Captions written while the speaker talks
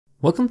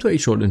Welcome to a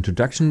short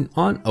introduction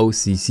on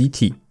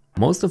OCCT.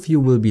 Most of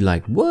you will be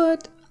like,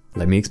 what?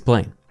 Let me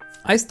explain.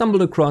 I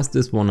stumbled across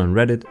this one on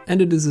Reddit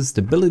and it is a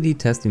stability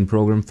testing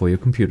program for your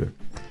computer.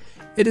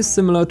 It is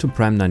similar to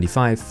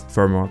Prime95,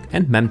 furmark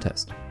and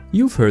memtest.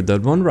 You've heard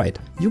that one right.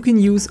 You can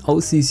use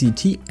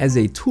OCCT as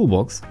a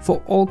toolbox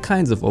for all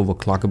kinds of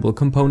overclockable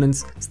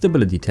components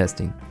stability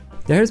testing.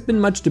 There has been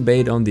much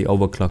debate on the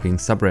overclocking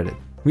subreddit.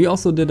 We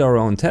also did our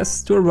own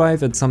tests to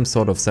arrive at some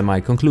sort of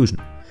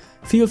semi-conclusion.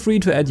 Feel free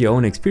to add your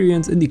own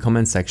experience in the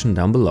comment section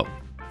down below.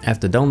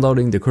 After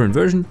downloading the current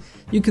version,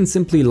 you can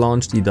simply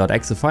launch the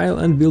 .exe file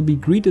and will be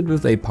greeted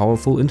with a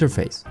powerful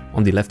interface.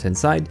 On the left hand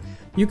side,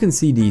 you can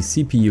see the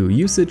CPU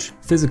usage,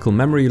 physical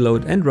memory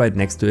load, and right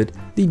next to it,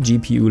 the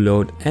GPU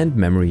load and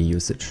memory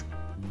usage.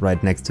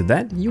 Right next to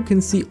that, you can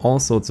see all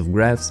sorts of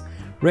graphs,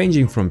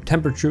 ranging from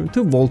temperature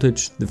to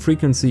voltage, the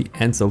frequency,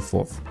 and so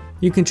forth.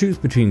 You can choose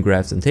between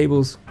graphs and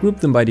tables, group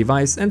them by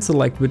device, and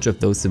select which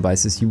of those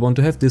devices you want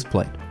to have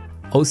displayed.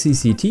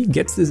 OCCT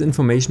gets this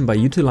information by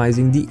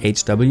utilizing the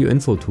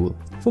HWinfo tool.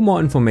 For more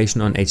information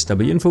on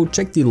HWinfo,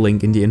 check the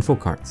link in the info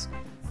cards.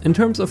 In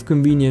terms of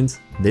convenience,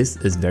 this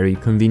is very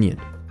convenient.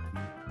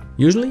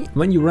 Usually,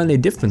 when you run a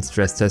different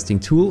stress testing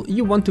tool,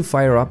 you want to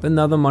fire up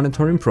another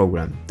monitoring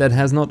program that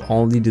has not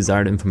all the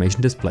desired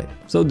information displayed.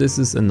 So this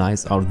is a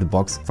nice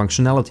out-of-the-box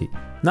functionality.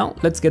 Now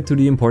let's get to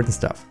the important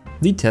stuff,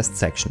 the test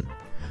section.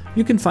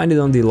 You can find it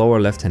on the lower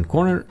left-hand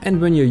corner,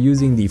 and when you're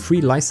using the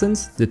free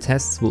license, the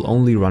tests will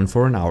only run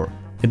for an hour.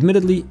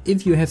 Admittedly,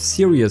 if you have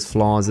serious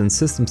flaws and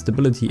system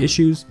stability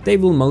issues, they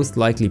will most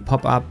likely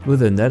pop up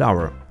within that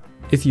hour.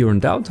 If you're in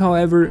doubt,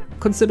 however,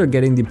 consider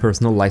getting the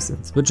personal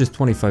license, which is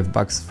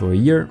 $25 for a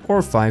year or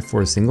 $5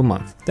 for a single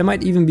month. There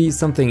might even be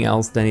something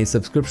else than a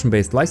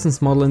subscription-based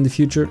license model in the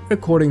future,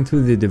 according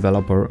to the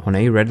developer on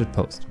a Reddit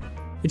post.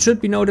 It should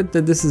be noted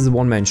that this is a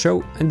one-man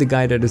show and the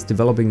guy that is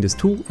developing this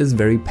tool is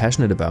very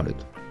passionate about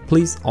it.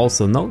 Please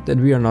also note that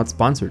we are not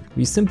sponsored.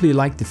 We simply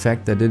like the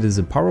fact that it is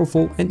a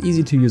powerful and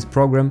easy to use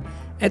program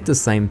at the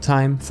same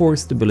time for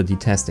stability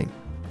testing.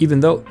 Even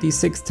though the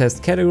 6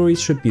 test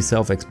categories should be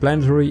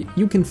self-explanatory,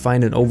 you can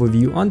find an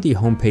overview on the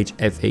homepage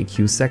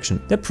FAQ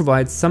section that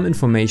provides some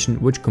information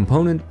which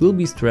component will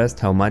be stressed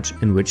how much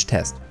in which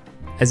test.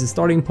 As a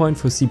starting point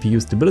for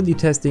CPU stability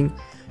testing,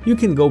 you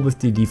can go with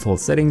the default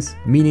settings,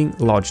 meaning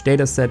large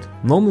data set,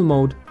 normal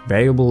mode,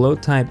 variable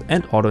load type,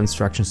 and auto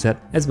instruction set,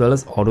 as well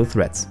as auto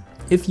threads.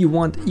 If you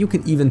want, you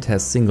can even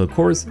test single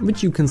cores,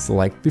 which you can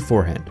select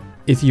beforehand.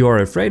 If you are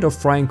afraid of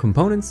frying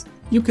components,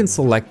 you can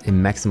select a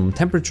maximum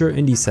temperature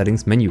in the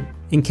settings menu.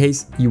 In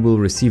case you will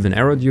receive an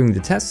error during the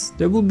tests,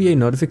 there will be a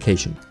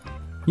notification.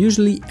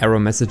 Usually error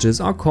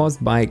messages are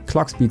caused by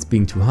clock speeds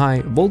being too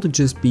high,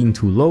 voltages being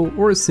too low,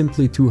 or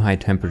simply too high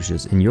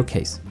temperatures in your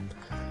case.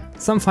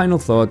 Some final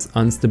thoughts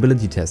on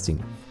stability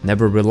testing.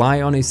 Never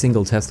rely on a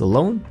single test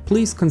alone.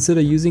 Please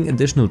consider using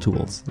additional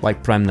tools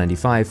like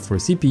Prime95 for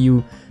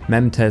CPU,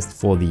 memtest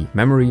for the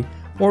memory,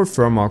 or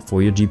furmark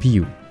for your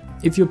GPU.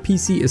 If your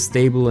PC is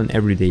stable in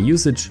everyday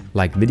usage,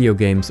 like video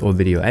games or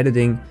video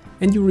editing,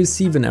 and you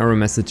receive an error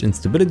message in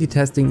stability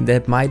testing,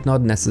 that might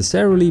not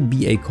necessarily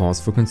be a cause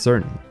for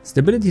concern.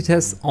 Stability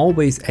tests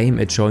always aim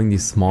at showing the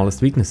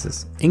smallest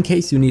weaknesses, in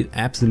case you need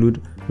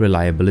absolute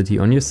reliability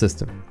on your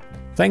system.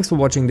 Thanks for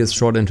watching this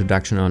short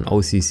introduction on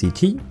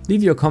OCCT.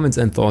 Leave your comments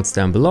and thoughts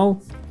down below.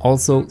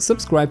 Also,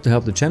 subscribe to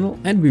help the channel,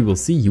 and we will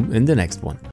see you in the next one.